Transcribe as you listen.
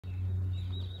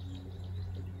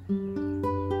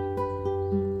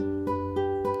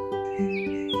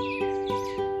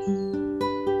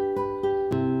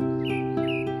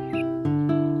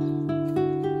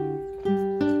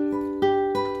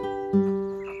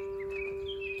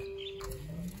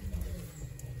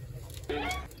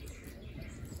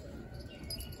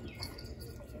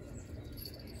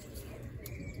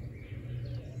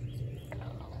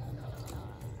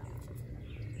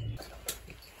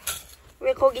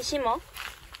왜 거기 심어?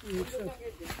 이거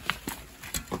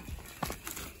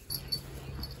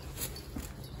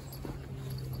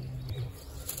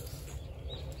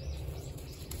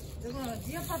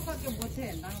네 아빠밖에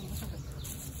못해. 나는 못하겠어.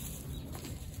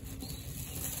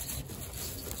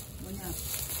 뭐냐?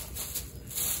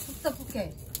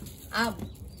 섭섭해. 아,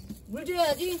 물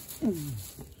줘야지.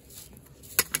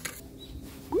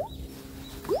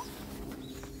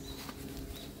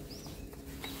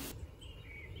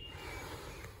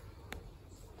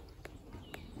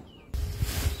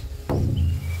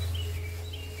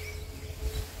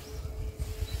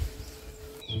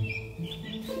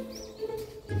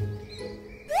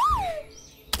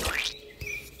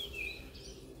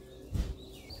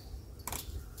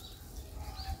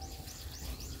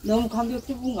 너무 간격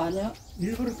좁은 거 아니야?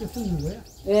 일부러 이렇게 쓰는 거야?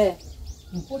 왜?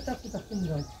 뽀짝뽀짝 쓰는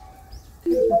거야.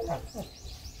 이렇게 다 써.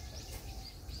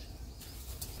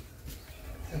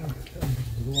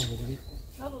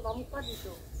 나도 나뭇가지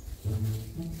줘.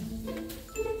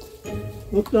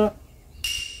 없다.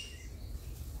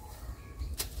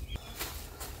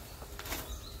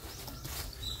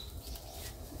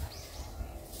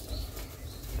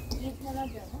 이게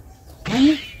편하지 않아?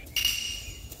 아니.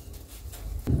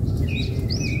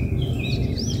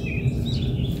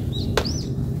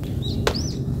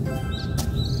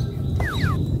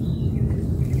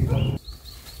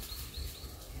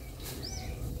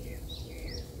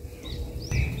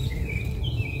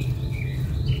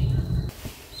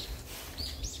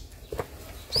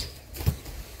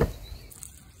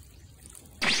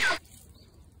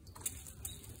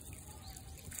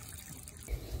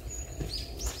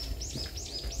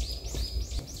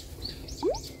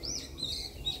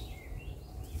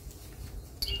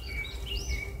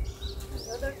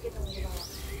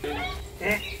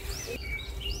 네?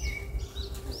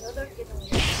 8개 정도.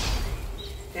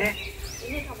 네?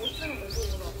 얘네 다 못 쓰는 거지,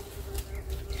 이거.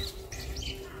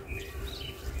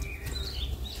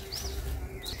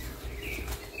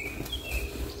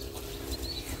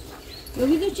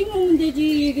 여기도 찍으면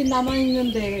되지. 여기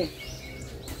남아있는데.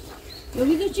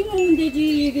 여기도 찍으면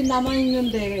되지. 여기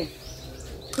남아있는데.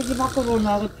 그렇게 바꿔보면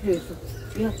나갈 필요 있어.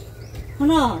 야,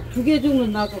 하나, 2개 정도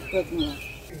나갔거든.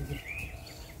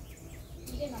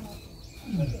 이게 남았어.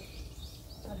 3개.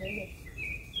 아, 4개.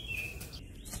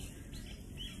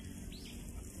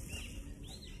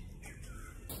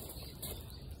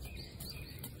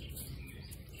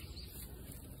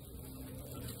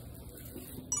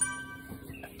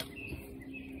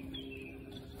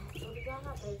 여기도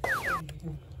하나 더 있어.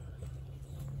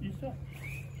 있어.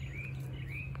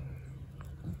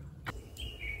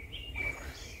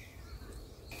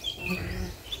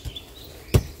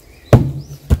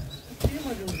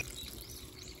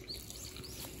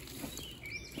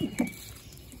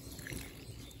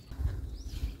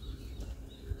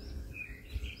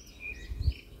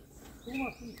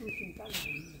 고구마 좀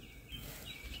잘라보네.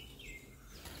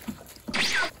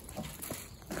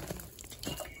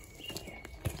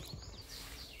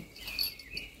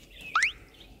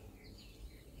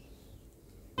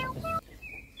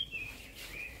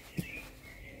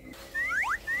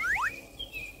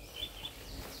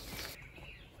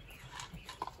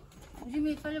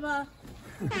 조심히 빨리 봐.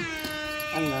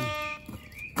 안 난.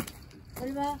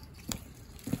 빨리 봐.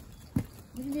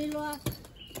 조심히 일로 와.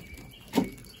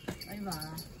 빨리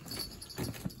봐.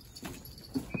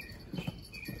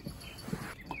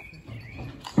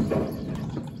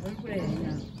 얼굴에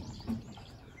그냥.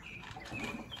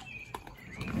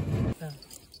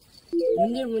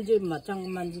 문제 맞장구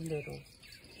만진 대로.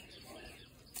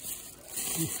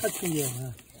 이 사춘기야.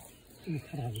 좀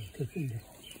살아야 됐는데.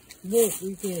 뭐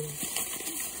이렇게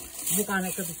뭐가 안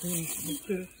했거든.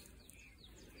 그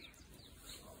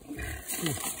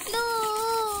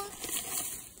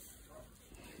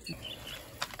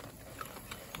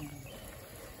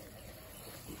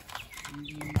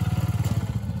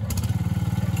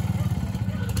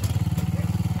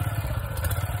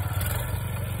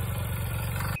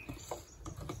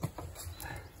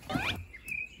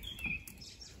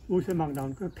요새 막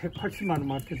나온 그 180만 원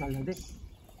맞게 달라야 돼.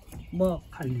 뭐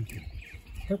갈리지.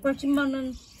 180만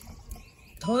원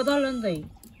더 달란다.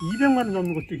 200만 원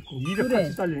넘는 것도 있고 280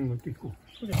 그래. 달리는 것도 있고.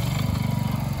 그래.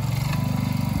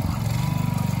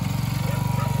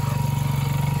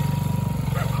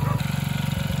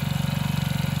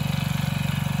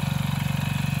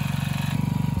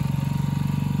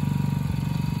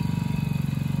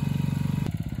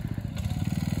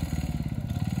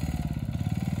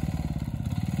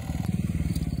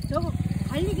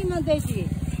 말리기만 되지.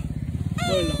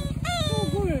 뭘로?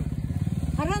 뚝을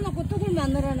갈아놓고 뚝을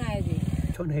만들어놔야지.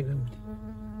 전화해 그럼.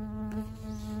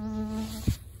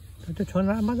 또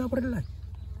전화 안 받아버릴라.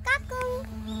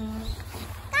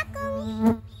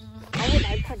 아우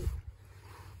날파리.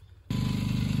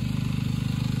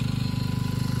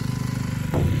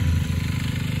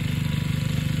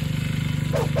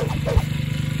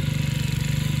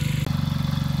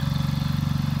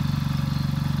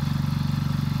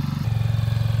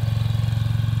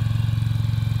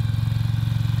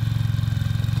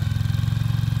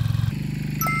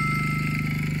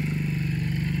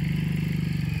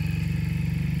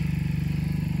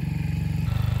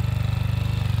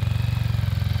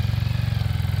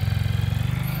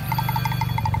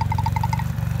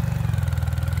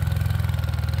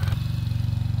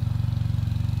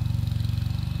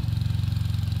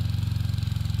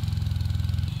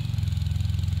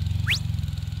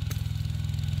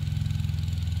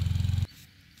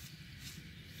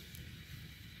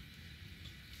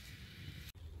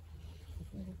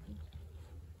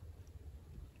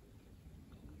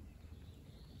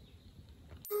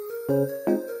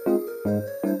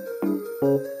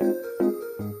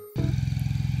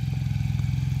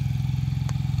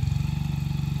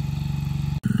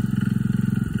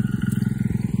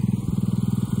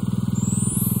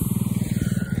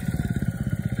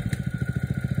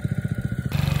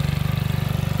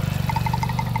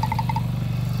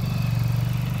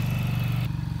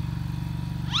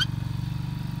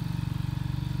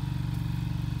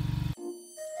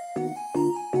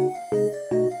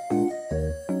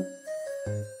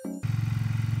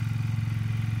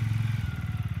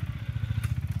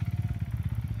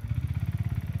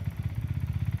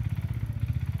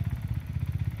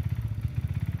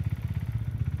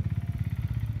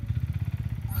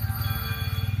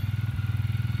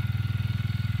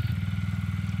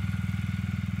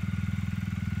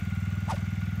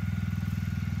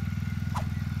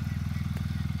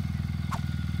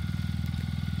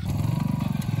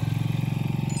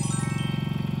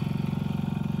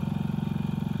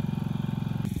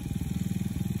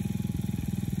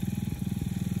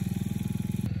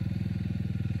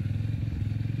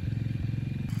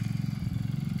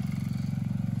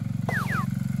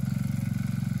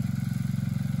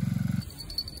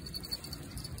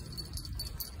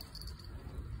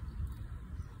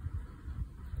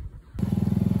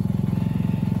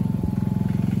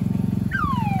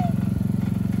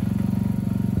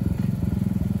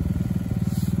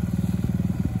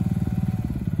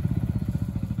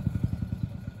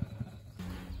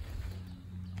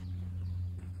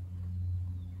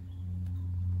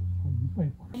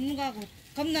 없는 거하고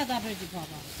겁나 다르지 봐봐.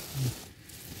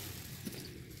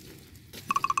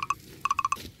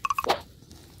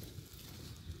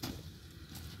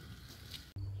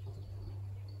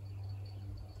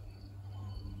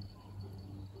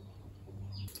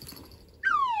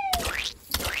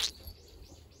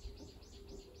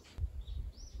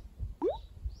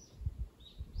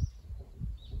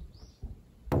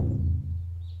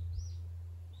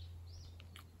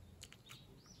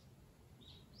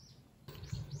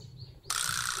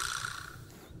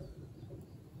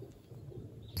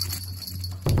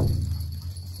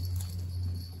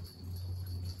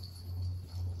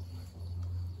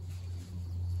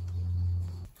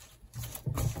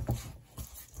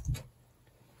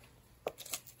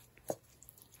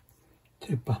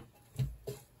 제빵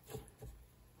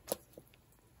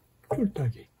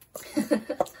꿀딱이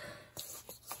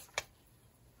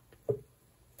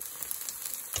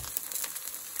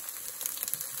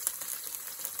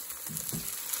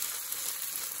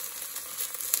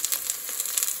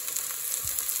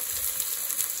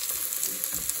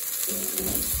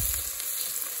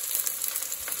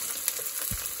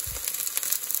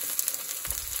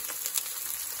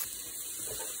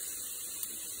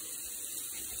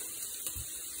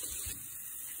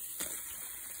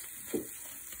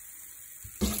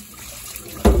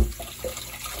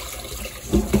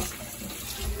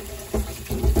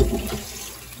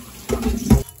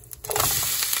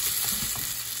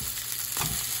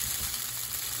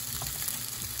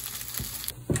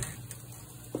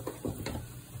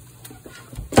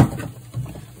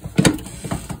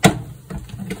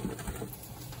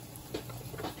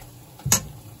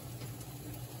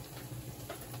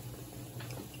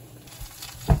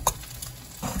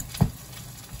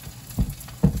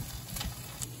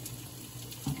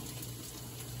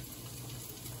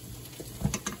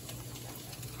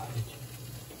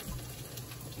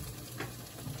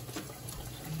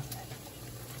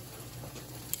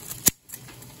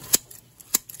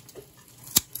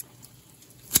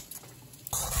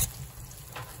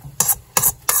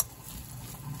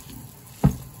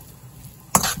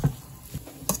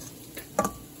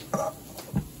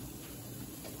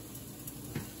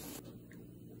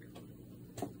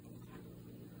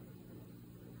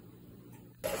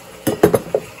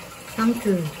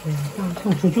상추, 네, 상추.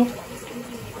 상추죠?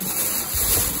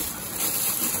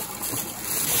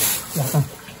 약간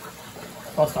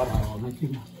떴다 말아,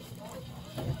 지금.